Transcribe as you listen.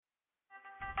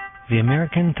The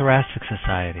American Thoracic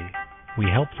Society. We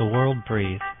help the world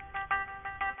breathe.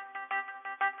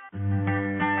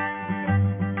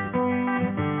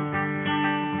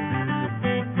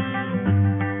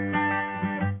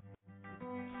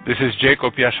 This is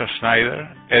Jacob Yasha Schneider,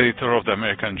 editor of the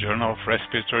American Journal of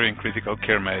Respiratory and Critical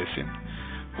Care Medicine,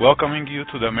 welcoming you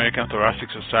to the American Thoracic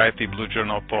Society Blue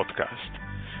Journal podcast.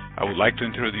 I would like to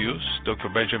introduce Dr.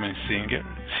 Benjamin Singer,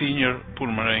 Senior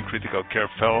Pulmonary and Critical Care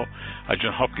Fellow at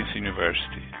Johns Hopkins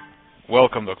University.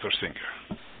 Welcome, Dr.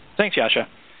 Singer. Thanks, Yasha.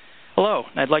 Hello,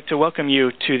 I'd like to welcome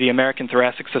you to the American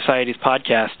Thoracic Society's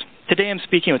podcast. Today I'm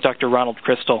speaking with Dr. Ronald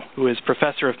Crystal, who is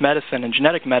Professor of Medicine and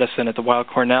Genetic Medicine at the Weill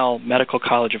Cornell Medical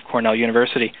College of Cornell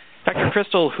University. Dr.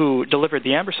 Crystal, who delivered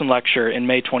the Amberson Lecture in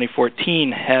May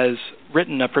 2014, has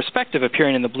written a perspective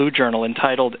appearing in the Blue Journal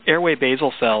entitled Airway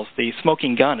Basal Cells, the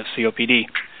Smoking Gun of COPD.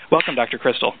 Welcome, Dr.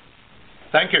 Crystal.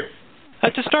 Thank you.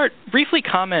 To start, briefly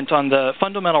comment on the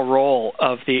fundamental role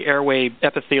of the airway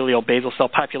epithelial basal cell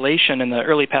population in the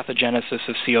early pathogenesis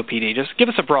of COPD. Just give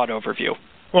us a broad overview.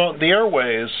 Well, the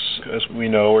airways, as we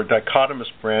know, are dichotomous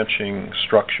branching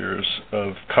structures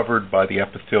covered by the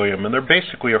epithelium, and there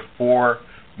basically are four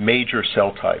major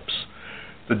cell types.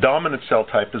 The dominant cell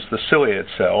type is the ciliated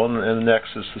cell, and the next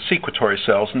is the secretory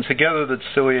cells, and together the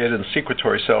ciliated and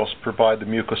secretory cells provide the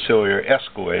mucociliary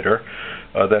escalator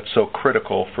that's so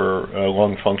critical for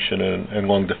lung function and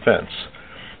lung defense.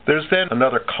 There's then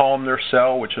another columnar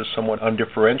cell, which is somewhat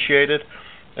undifferentiated,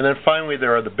 and then finally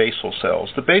there are the basal cells.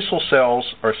 The basal cells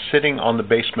are sitting on the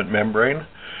basement membrane,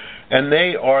 and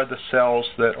they are the cells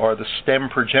that are the stem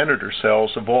progenitor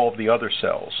cells of all of the other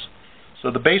cells. So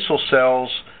the basal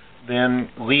cells then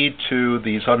lead to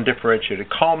these undifferentiated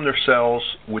columnar cells,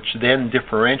 which then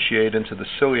differentiate into the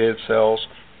ciliated cells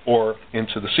or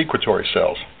into the secretory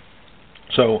cells.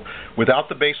 So without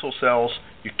the basal cells,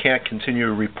 you can't continue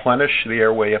to replenish the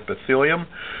airway epithelium.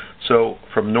 So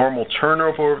from normal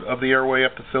turnover of the airway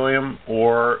epithelium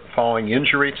or following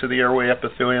injury to the airway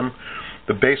epithelium,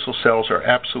 the basal cells are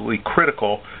absolutely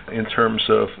critical in terms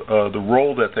of the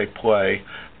role that they play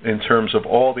in terms of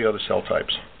all the other cell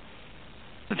types.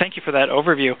 Thank you for that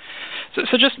overview.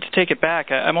 So just to take it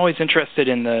back, I'm always interested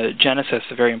in the genesis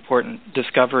of very important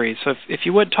discoveries. So if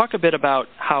you would, talk a bit about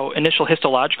how initial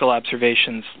histological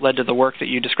observations led to the work that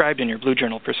you described in your Blue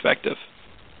Journal perspective.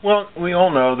 Well, we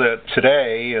all know that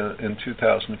today, in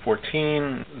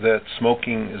 2014, that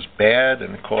smoking is bad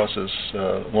and causes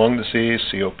lung disease,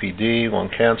 COPD, lung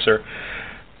cancer.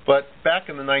 But back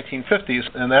in the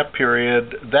 1950s, in that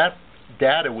period, that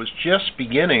data was just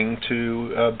beginning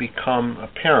to become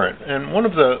apparent. And one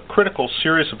of the critical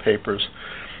series of papers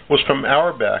was from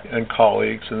Auerbach and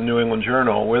colleagues in the New England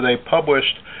Journal, where they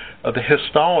published the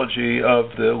histology of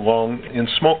the lung in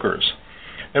smokers.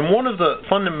 And one of the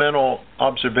fundamental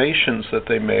observations that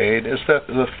they made is that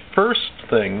the first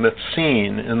thing that's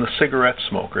seen in the cigarette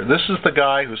smoker, this is the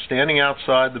guy who's standing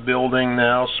outside the building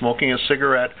now smoking a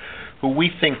cigarette, who we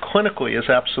think clinically is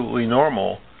absolutely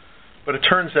normal, but it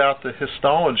turns out the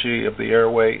histology of the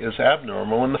airway is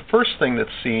abnormal, and the first thing that's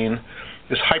seen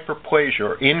is hyperplasia,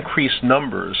 or increased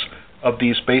numbers of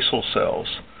these basal cells.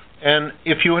 And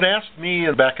if you had asked me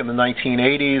back in the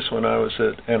 1980s when I was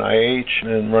at NIH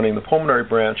and running the pulmonary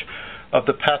branch of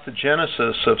the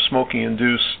pathogenesis of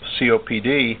smoking-induced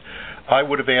COPD, I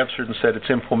would have answered and said it's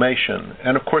inflammation.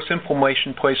 And of course,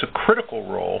 inflammation plays a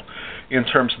critical role in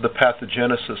terms of the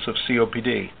pathogenesis of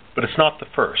COPD, but it's not the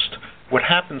first. What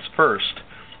happens first,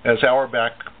 as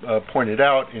Auerbach pointed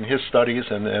out in his studies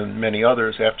and many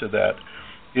others after that,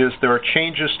 is there are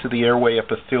changes to the airway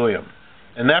epithelium.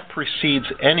 And that precedes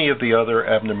any of the other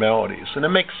abnormalities. And it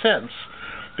makes sense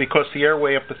because the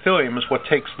airway epithelium is what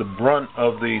takes the brunt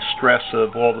of the stress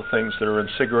of all the things that are in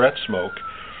cigarette smoke.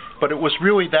 But it was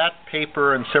really that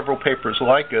paper and several papers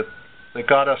like it that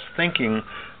got us thinking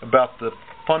about the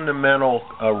fundamental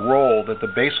role that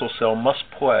the basal cell must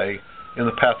play in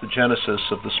the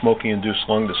pathogenesis of the smoking-induced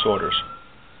lung disorders.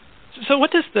 So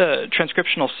what does the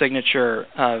transcriptional signature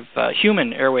of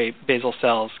human airway basal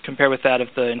cells compare with that of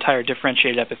the entire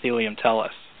differentiated epithelium tell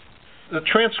us? The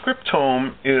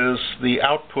transcriptome is the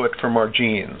output from our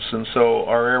genes, and so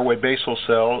our airway basal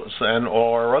cells and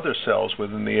all our other cells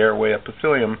within the airway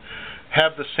epithelium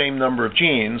have the same number of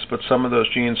genes, but some of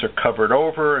those genes are covered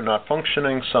over and not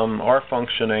functioning, some are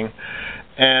functioning,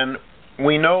 and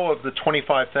we know of the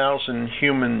 25,000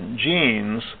 human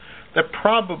genes that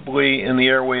probably in the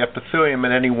airway epithelium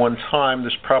at any one time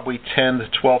there's probably 10 to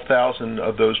 12,000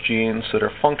 of those genes that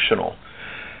are functional.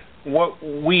 What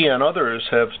we and others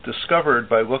have discovered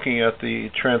by looking at the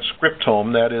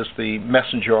transcriptome, that is the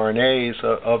messenger RNAs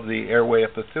of the airway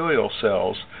epithelial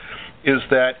cells, is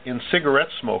that in cigarette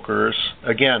smokers,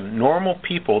 again, normal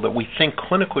people that we think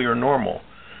clinically are normal,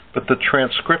 but the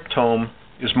transcriptome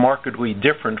is markedly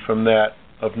different from that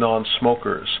of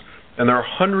non-smokers. And there are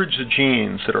hundreds of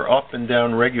genes that are up and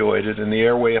down regulated in the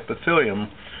airway epithelium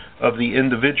of the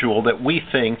individual that we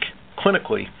think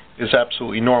clinically is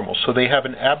absolutely normal. So they have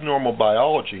an abnormal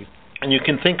biology. And you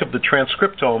can think of the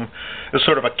transcriptome as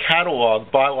sort of a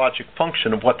catalog biologic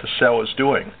function of what the cell is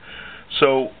doing.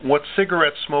 So what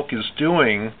cigarette smoke is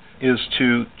doing is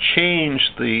to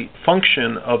change the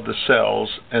function of the cells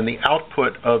and the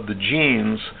output of the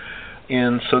genes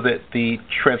so that the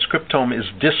transcriptome is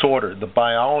disordered, the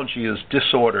biology is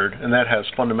disordered, and that has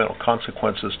fundamental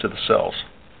consequences to the cells.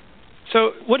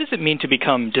 So what does it mean to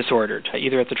become disordered,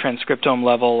 either at the transcriptome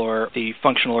level or the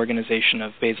functional organization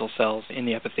of basal cells in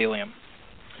the epithelium?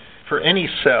 For any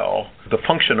cell, the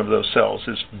function of those cells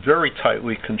is very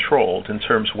tightly controlled in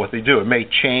terms of what they do. It may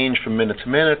change from minute to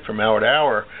minute, from hour to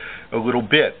hour, a little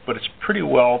bit, but it's pretty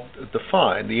well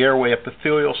defined. The airway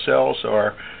epithelial cells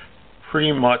are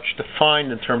pretty much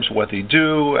defined in terms of what they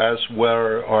do, as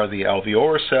well are the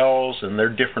alveolar cells, and they're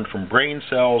different from brain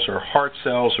cells or heart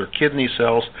cells or kidney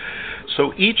cells.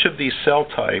 So each of these cell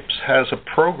types has a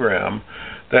program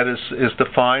that is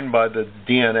defined by the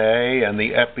DNA and the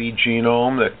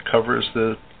epigenome that covers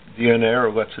the DNA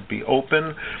or lets it be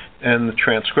open, and the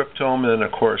transcriptome, and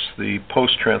of course the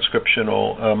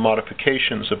post-transcriptional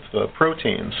modifications of the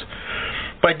proteins.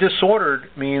 By disordered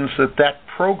means that that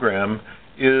program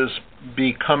is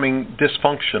becoming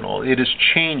dysfunctional. It is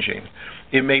changing.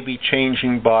 It may be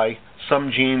changing by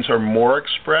some genes are more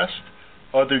expressed,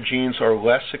 other genes are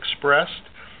less expressed,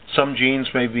 some genes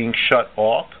may be being shut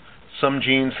off, some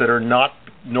genes that are not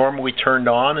normally turned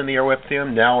on in the airway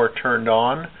epithelium now are turned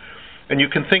on. And you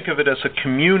can think of it as a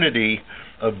community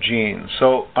of genes.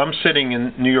 So I'm sitting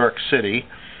in New York City,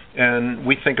 and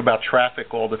we think about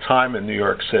traffic all the time in New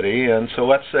York City. And so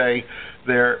let's say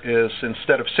there is,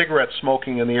 instead of cigarette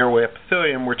smoking in the airway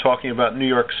epithelium, we're talking about New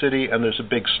York City and there's a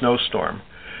big snowstorm.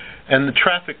 And the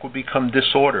traffic will become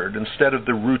disordered. Instead of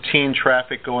the routine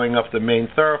traffic going up the main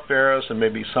thoroughfares and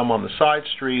maybe some on the side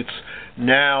streets,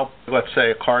 now, let's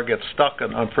say a car gets stuck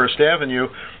on First Avenue,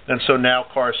 and so now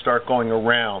cars start going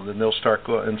around, and they'll start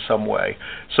going in some way.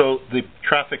 So the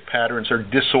traffic patterns are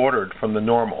disordered from the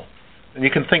normal. And you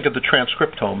can think of the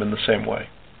transcriptome in the same way.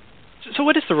 So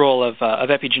what is the role of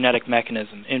epigenetic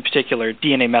mechanism, in particular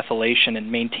DNA methylation,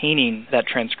 in maintaining that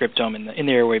transcriptome in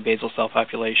the airway basal cell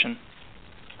population?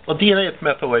 Well, DNA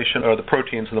methylation are the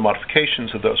proteins and the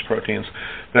modifications of those proteins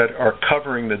that are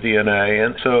covering the DNA,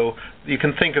 and so you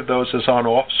can think of those as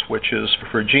on-off switches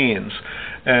for genes.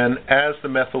 And as the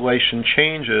methylation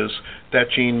changes,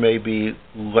 that gene may be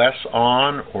less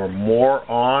on or more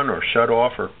on or shut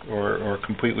off or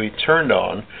completely turned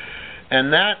on.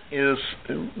 And that is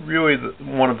really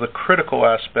one of the critical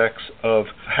aspects of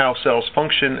how cells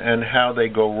function and how they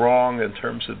go wrong in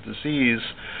terms of disease.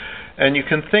 And you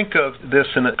can think of this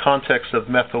in the context of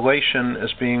methylation as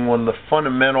being one of the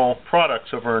fundamental products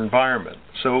of our environment.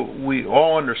 So we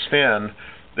all understand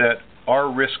that our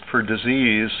risk for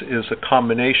disease is a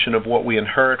combination of what we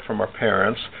inherit from our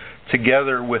parents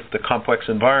together with the complex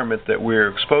environment that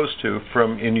we're exposed to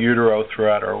from in utero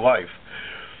throughout our life.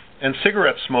 And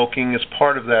cigarette smoking is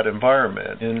part of that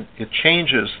environment, and it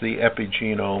changes the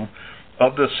epigenome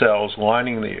of the cells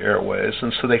lining the airways,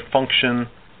 and so they function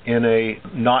in a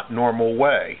not normal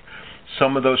way.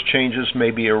 Some of those changes may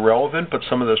be irrelevant, but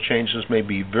some of those changes may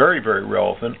be very, very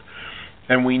relevant.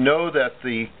 And we know that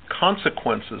the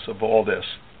consequences of all this,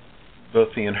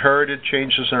 both the inherited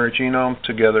changes in our genome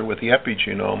together with the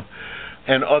epigenome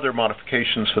and other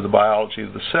modifications for the biology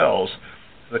of the cells,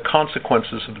 the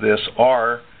consequences of this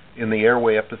are, in the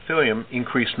airway epithelium,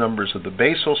 increased numbers of the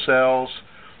basal cells,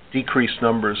 decreased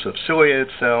numbers of ciliated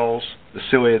cells. The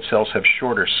ciliated cells have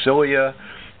shorter cilia.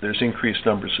 There's increased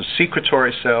numbers of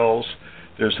secretory cells.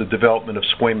 There's the development of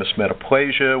squamous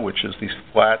metaplasia, which is these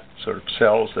flat sort of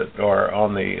cells that are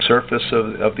on the surface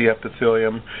of the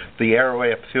epithelium. The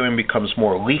airway epithelium becomes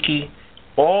more leaky.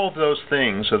 All of those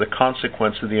things are the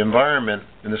consequence of the environment,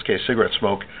 in this case cigarette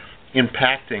smoke,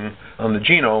 impacting on the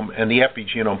genome, and the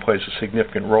epigenome plays a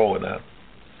significant role in that.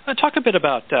 Talk a bit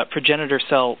about progenitor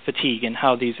cell fatigue and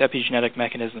how these epigenetic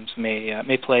mechanisms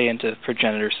may play into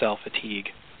progenitor cell fatigue.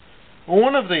 Well,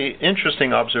 one of the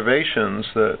interesting observations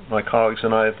that my colleagues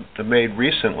and I have made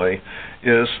recently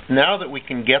is now that we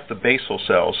can get the basal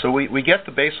cells, so we get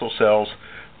the basal cells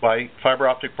by fiber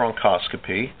optic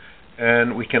bronchoscopy,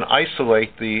 and we can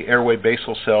isolate the airway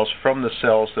basal cells from the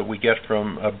cells that we get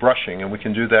from brushing, and we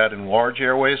can do that in large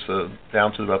airways,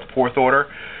 down to about the fourth order.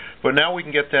 But now we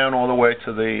can get down all the way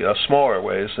to the small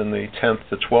airways in the 10th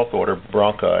to 12th order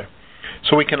bronchi.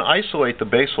 So we can isolate the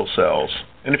basal cells.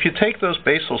 And if you take those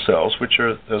basal cells, which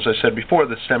are, as I said before,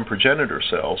 the stem progenitor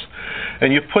cells,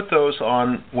 and you put those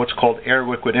on what's called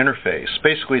air-liquid interface,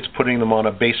 basically it's putting them on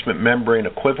a basement membrane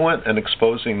equivalent and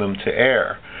exposing them to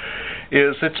air,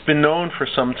 it's been known for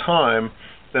some time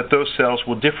that those cells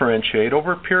will differentiate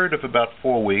over a period of about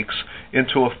 4 weeks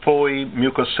into a fully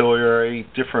mucociliary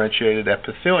differentiated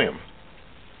epithelium.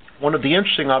 One of the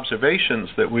interesting observations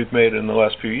that we've made in the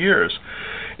last few years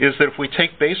is that if we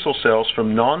take basal cells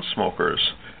from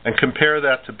non-smokers and compare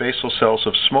that to basal cells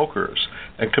of smokers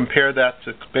and compare that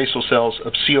to basal cells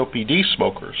of COPD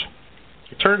smokers,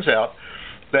 it turns out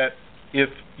that if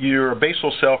you're a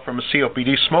basal cell from a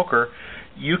COPD smoker,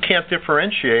 you can't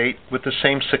differentiate with the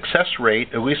same success rate,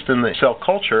 at least in the cell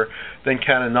culture, than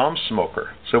can a non-smoker.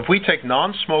 So if we take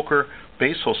non-smoker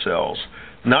basal cells,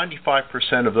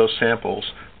 95% of those samples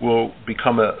will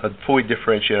become a fully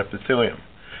differentiated epithelium.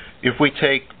 If we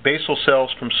take basal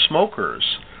cells from smokers,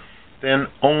 then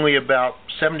only about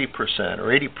 70% or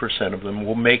 80% of them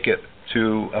will make it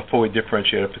to a fully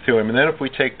differentiated epithelium. And then if we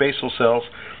take basal cells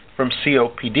from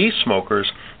COPD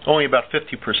smokers, only about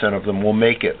 50% of them will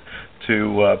make it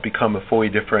to become a fully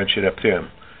differentiated epithelium.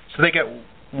 So they get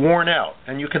worn out.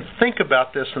 And you can think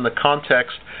about this in the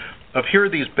context of here are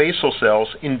these basal cells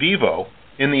in vivo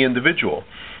in the individual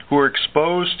who are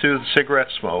exposed to cigarette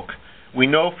smoke. We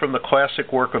know from the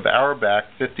classic work of Auerbach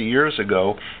 50 years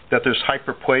ago that there's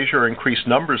hyperplasia or increased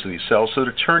numbers of these cells, so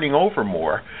they're turning over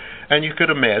more, and you could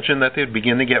imagine that they'd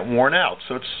begin to get worn out.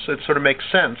 So it sort of makes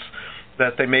sense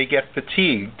that they may get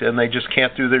fatigued and they just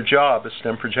can't do their job as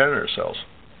stem progenitor cells.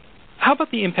 How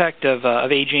about the impact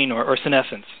of aging or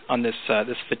senescence on this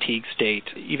fatigue state,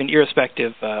 even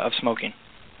irrespective of smoking?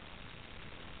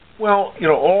 Well,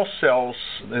 all cells,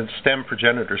 and stem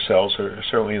progenitor cells are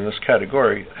certainly in this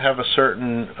category, have a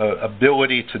certain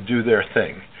ability to do their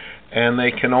thing. And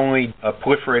they can only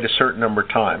proliferate a certain number of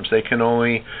times. They can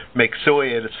only make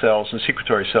ciliated cells and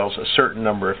secretory cells a certain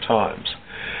number of times.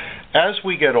 As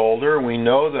we get older, we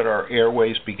know that our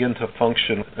airways begin to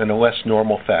function in a less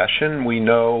normal fashion. We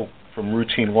know from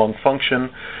routine lung function,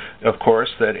 of course,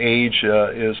 that age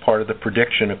is part of the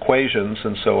prediction equations,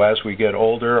 and so as we get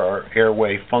older, our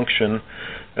airway function,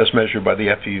 as measured by the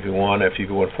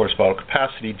FEV1 forced vital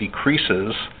capacity,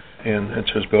 decreases in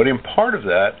transability, and part of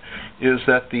that is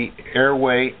that the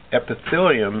airway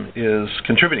epithelium is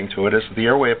contributing to it, as the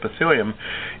airway epithelium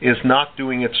is not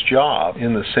doing its job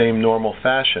in the same normal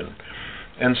fashion.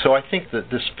 And so I think that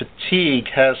this fatigue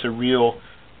has a real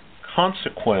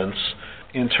consequence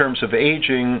in terms of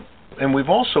aging, and we've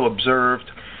also observed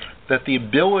that the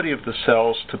ability of the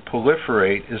cells to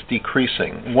proliferate is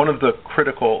decreasing. One of the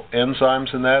critical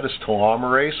enzymes in that is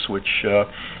telomerase, which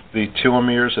the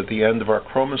telomeres at the end of our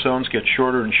chromosomes get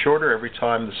shorter and shorter every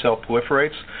time the cell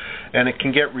proliferates, and it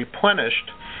can get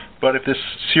replenished. But if this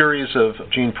series of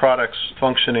gene products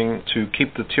functioning to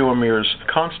keep the telomeres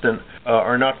constant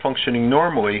are not functioning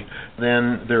normally,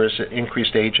 then there is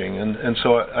increased aging. And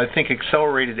so I think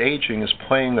accelerated aging is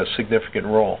playing a significant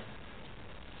role.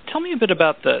 Tell me a bit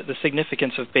about the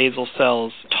significance of basal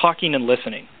cells talking and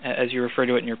listening, as you refer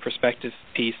to it in your perspective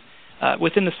piece,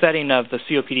 within the setting of the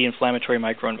COPD inflammatory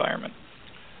microenvironment.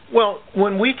 Well,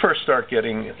 when we first started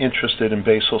getting interested in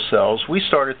basal cells, we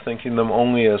started thinking them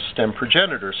only as stem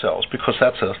progenitor cells because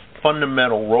that's a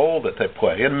fundamental role that they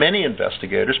play. And many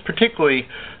investigators, particularly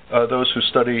those who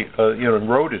study in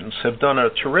rodents, have done a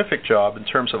terrific job in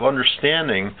terms of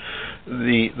understanding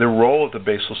the role of the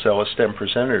basal cell as stem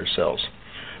progenitor cells.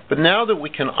 But now that we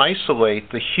can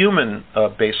isolate the human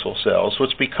basal cells,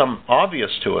 what's become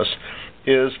obvious to us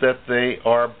is that they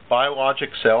are biologic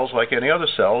cells like any other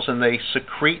cells, and they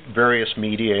secrete various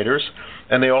mediators,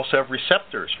 and they also have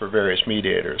receptors for various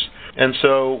mediators. And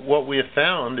so what we have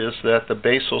found is that the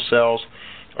basal cells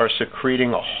are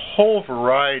secreting a whole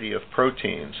variety of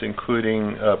proteins,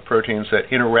 including proteins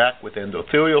that interact with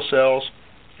endothelial cells,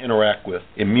 interact with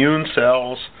immune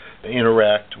cells,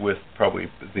 interact with probably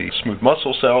the smooth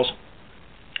muscle cells,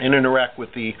 and interact with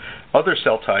the other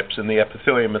cell types in the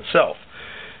epithelium itself.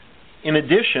 In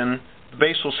addition, the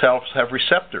basal cells have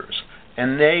receptors,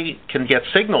 and they can get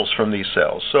signals from these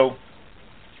cells. So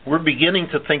we're beginning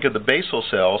to think of the basal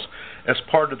cells as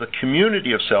part of the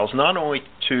community of cells, not only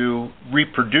to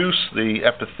reproduce the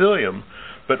epithelium,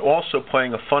 but also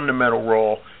playing a fundamental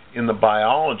role in the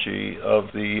biology of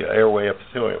the airway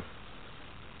epithelium.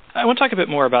 I want to talk a bit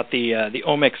more about the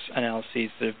omics analyses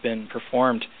that have been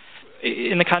performed.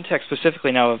 in the context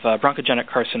specifically now of bronchogenic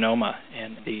carcinoma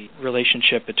and the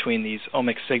relationship between these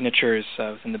omic signatures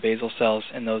within the basal cells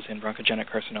and those in bronchogenic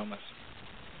carcinomas?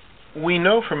 We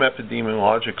know from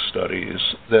epidemiologic studies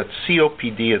that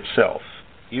COPD itself,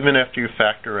 even after you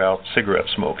factor out cigarette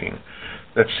smoking,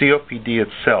 that COPD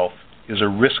itself is a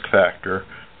risk factor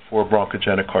for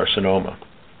bronchogenic carcinoma.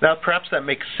 Now, perhaps that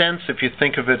makes sense if you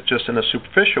think of it just in a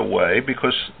superficial way,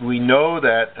 because we know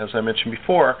that, as I mentioned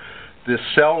before, the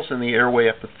cells in the airway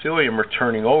epithelium are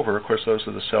turning over. Of course, those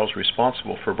are the cells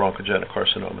responsible for bronchogenic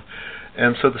carcinoma.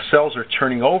 And so the cells are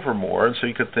turning over more, and so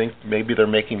you could think maybe they're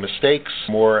making mistakes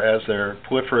more as they're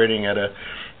proliferating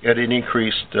at an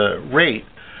increased rate.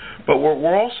 But what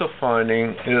we're also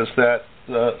finding is that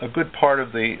a good part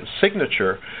of the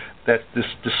signature, that this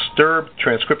disturbed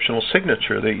transcriptional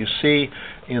signature that you see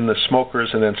in the smokers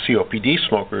and then COPD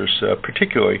smokers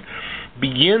particularly,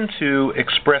 begin to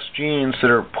express genes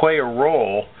that play a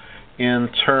role in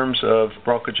terms of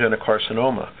bronchogenic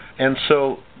carcinoma. And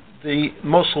so the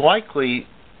most likely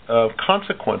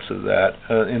consequence of that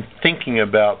in thinking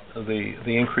about the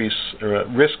increased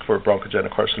risk for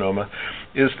bronchogenic carcinoma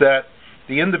is that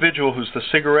the individual who's the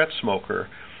cigarette smoker,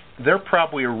 they're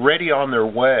probably already on their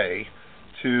way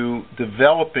to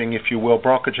developing, if you will,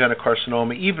 bronchogenic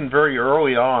carcinoma even very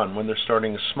early on when they're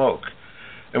starting to smoke.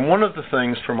 And one of the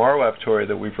things from our laboratory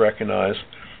that we've recognized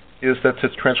is that the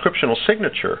transcriptional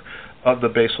signature of the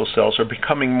basal cells are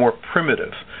becoming more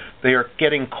primitive. They are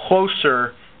getting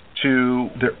closer to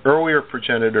the earlier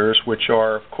progenitors, which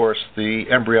are, of course, the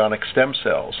embryonic stem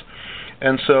cells.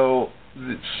 And so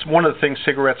one of the things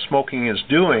cigarette smoking is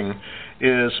doing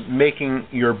is making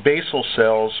your basal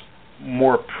cells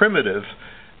more primitive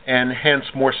and hence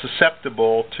more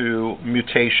susceptible to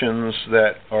mutations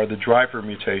that are the driver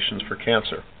mutations for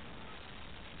cancer.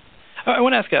 I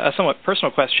want to ask a somewhat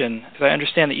personal question, because I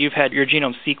understand that you've had your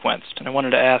genome sequenced, and I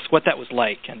wanted to ask what that was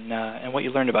like and what you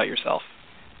learned about yourself.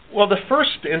 Well, the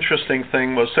first interesting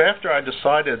thing was after I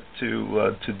decided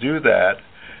to do that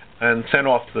and send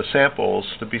off the samples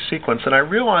to be sequenced, and I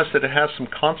realized that it has some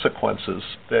consequences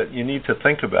that you need to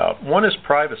think about. One is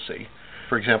privacy.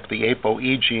 For example, the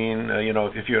ApoE gene,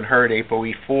 if you inherit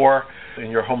ApoE4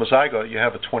 and you're homozygote, you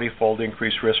have a 20-fold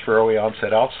increased risk for early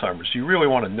onset Alzheimer's. Do you really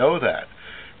want to know that?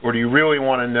 Or do you really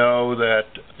want to know that,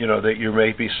 that you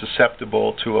may be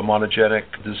susceptible to a monogenic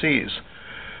disease?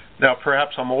 Now,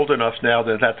 perhaps I'm old enough now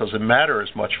that that doesn't matter as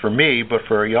much for me, but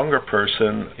for a younger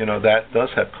person, that does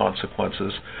have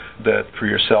consequences that for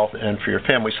yourself and for your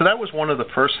family. So that was one of the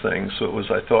first things that was,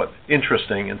 I thought,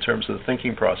 interesting in terms of the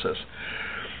thinking process.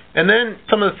 And then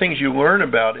some of the things you learn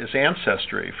about is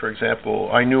ancestry. For example,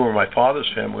 I knew where my father's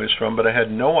family was from, but I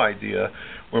had no idea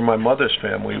where my mother's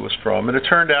family was from. And it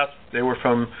turned out they were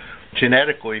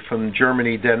genetically from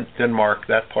Germany, Denmark,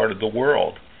 that part of the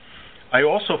world. I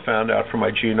also found out from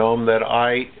my genome that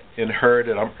I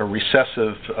inherited a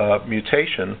recessive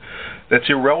mutation that's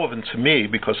irrelevant to me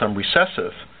because I'm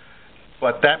recessive.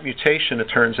 But that mutation, it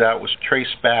turns out, was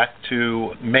traced back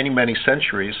to many, many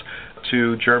centuries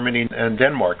to Germany and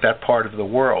Denmark, that part of the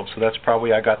world. So that's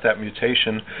probably I got that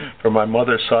mutation from my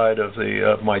mother's side of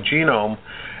my genome.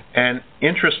 And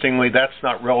interestingly, that's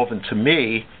not relevant to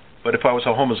me. But if I was a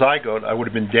homozygote, I would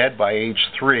have been dead by age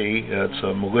 3. It's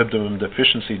a molybdenum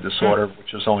deficiency disorder,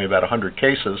 which is only about 100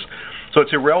 cases. So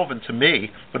it's irrelevant to me,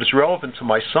 but it's relevant to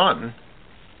my son,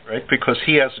 right? Because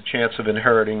he has a chance of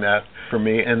inheriting that from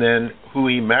me. And then who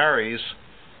he marries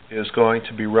is going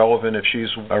to be relevant if she's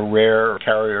a rare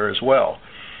carrier as well.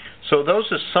 So those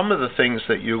are some of the things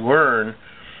that you learn.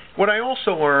 What I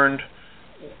also learned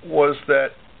was that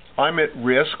I'm at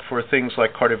risk for things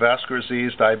like cardiovascular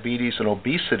disease, diabetes, and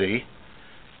obesity,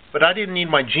 but I didn't need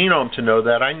my genome to know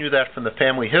that. I knew that from the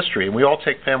family history, and we all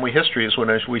take family histories when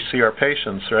we see our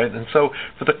patients, right? And so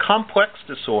for the complex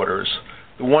disorders,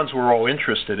 the ones we're all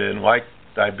interested in, like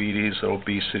diabetes,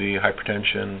 obesity,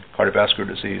 hypertension, cardiovascular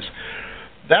disease,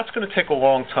 that's going to take a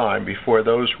long time before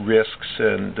those risks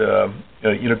and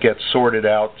get sorted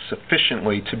out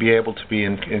sufficiently to be able to be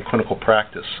in clinical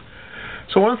practice.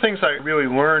 So one of the things I really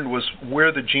learned was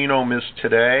where the genome is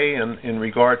today and in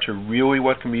regard to really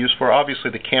what can be used for.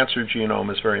 Obviously, the cancer genome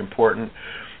is very important.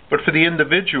 But for the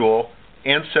individual,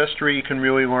 ancestry you can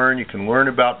really learn. You can learn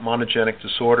about monogenic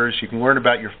disorders. You can learn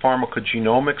about your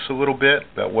pharmacogenomics a little bit,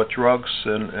 about what drugs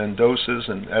and doses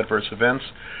and adverse events.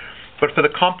 But for the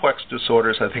complex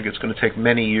disorders, I think it's going to take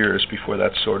many years before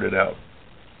that's sorted out.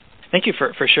 Thank you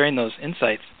for sharing those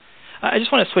insights. I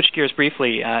just want to switch gears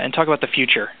briefly and talk about the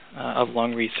future of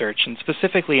lung research, and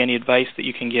specifically any advice that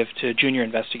you can give to junior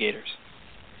investigators.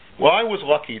 Well, I was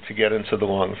lucky to get into the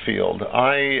lung field.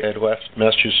 I had left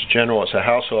Massachusetts General as a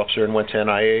house officer and went to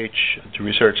NIH to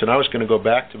research, and I was going to go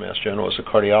back to Mass General as a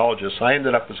cardiologist. I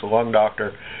ended up as a lung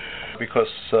doctor because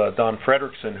Don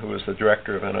Fredrickson, who was the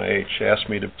director of NIH, asked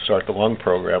me to start the lung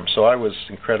program, so I was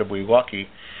incredibly lucky.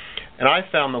 And I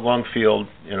found the lung field,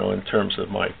 in terms of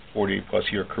my 40-plus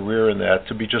year career in that,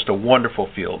 to be just a wonderful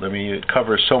field. I mean, it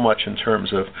covers so much in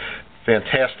terms of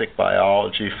fantastic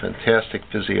biology, fantastic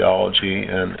physiology,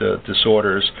 and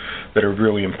disorders that are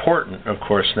really important, of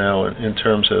course, now in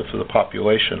terms of the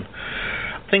population.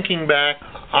 Thinking back,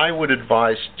 I would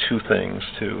advise two things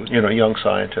to young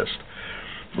scientists,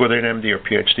 whether an MD or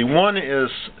PhD. One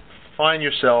is find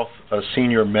yourself a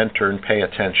senior mentor and pay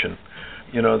attention.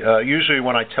 Usually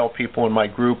when I tell people in my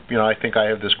group, I think I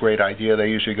have this great idea, they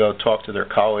usually go talk to their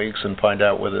colleagues and find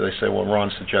out whether they say, well,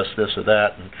 Ron suggests this or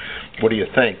that, and what do you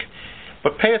think?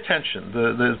 But pay attention.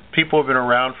 The people who have been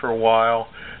around for a while,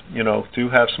 do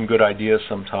have some good ideas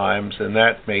sometimes, and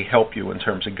that may help you in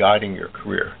terms of guiding your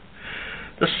career.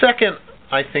 The second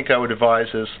I think I would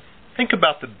advise is think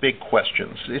about the big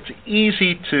questions. It's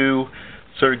easy to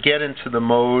sort of get into the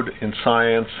mode in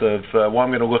science of, I'm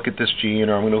going to look at this gene,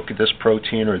 or I'm going to look at this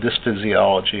protein, or this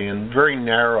physiology, and very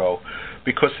narrow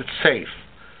because it's safe.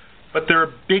 But there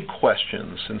are big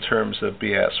questions in terms of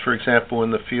BS. For example,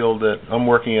 in the field that I'm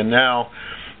working in now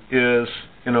is,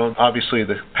 obviously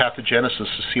the pathogenesis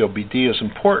of COPD is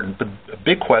important, but a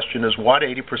big question is why do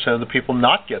 80% of the people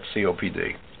not get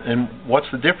COPD? And what's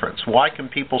the difference? Why can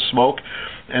people smoke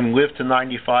and live to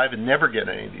 95 and never get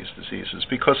any of these diseases?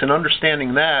 Because in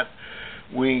understanding that,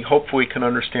 we hopefully can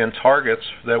understand targets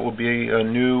that will be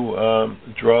new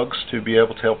drugs to be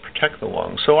able to help protect the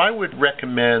lungs. So I would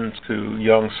recommend to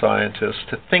young scientists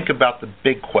to think about the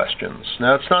big questions.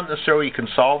 Now, it's not necessarily you can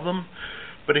solve them,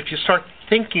 but if you start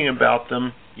thinking about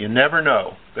them, you never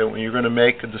know that when you're going to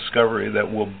make a discovery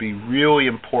that will be really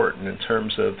important in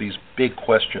terms of these big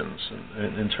questions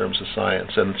in terms of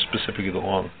science, and specifically the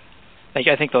lung.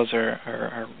 I think those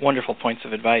are wonderful points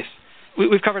of advice.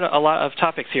 We've covered a lot of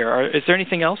topics here. Is there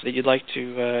anything else that you'd like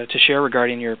to share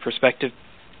regarding your perspective?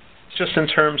 Just in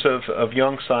terms of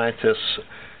young scientists,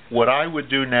 what I would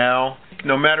do now,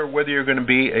 no matter whether you're going to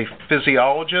be a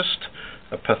physiologist,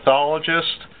 a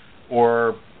pathologist,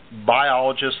 or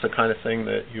biologist, the kind of thing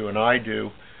that you and I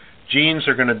do, genes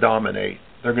are going to dominate.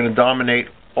 They're going to dominate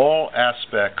all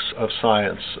aspects of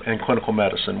science and clinical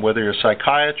medicine, whether you're a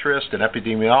psychiatrist, an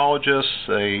epidemiologist,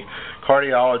 a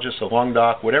cardiologist, a lung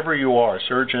doc, whatever you are, a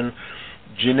surgeon,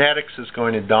 genetics is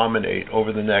going to dominate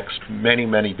over the next many,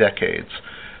 many decades.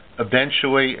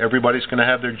 Eventually, everybody's going to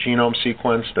have their genome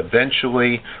sequenced.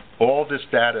 Eventually, all this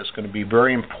data is going to be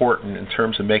very important in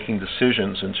terms of making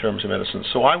decisions in terms of medicine.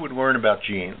 So I would learn about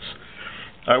genes.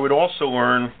 I would also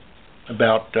learn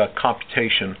about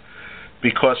computation,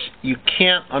 because you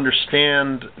can't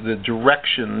understand the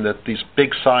direction that these big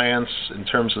science in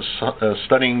terms of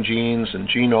studying genes and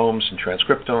genomes and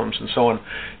transcriptomes and so on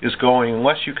is going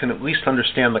unless you can at least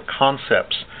understand the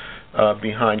concepts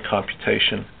behind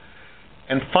computation.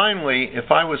 And finally, if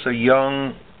I was a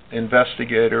young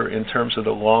investigator in terms of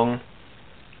the lung,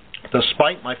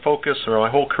 despite my focus or my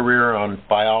whole career on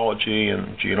biology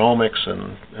and genomics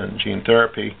and gene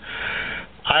therapy,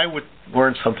 I would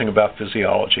learn something about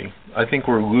physiology. I think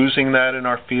we're losing that in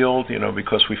our field,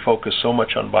 because we focus so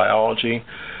much on biology.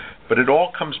 But it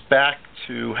all comes back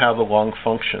to how the lung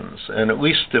functions. And at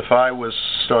least if I was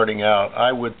starting out,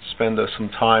 I would spend some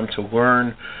time to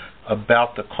learn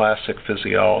about the classic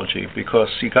physiology, because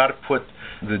you got to put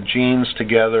the genes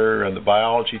together and the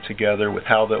biology together with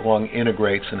how the lung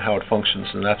integrates and how it functions,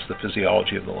 and that's the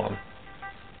physiology of the lung.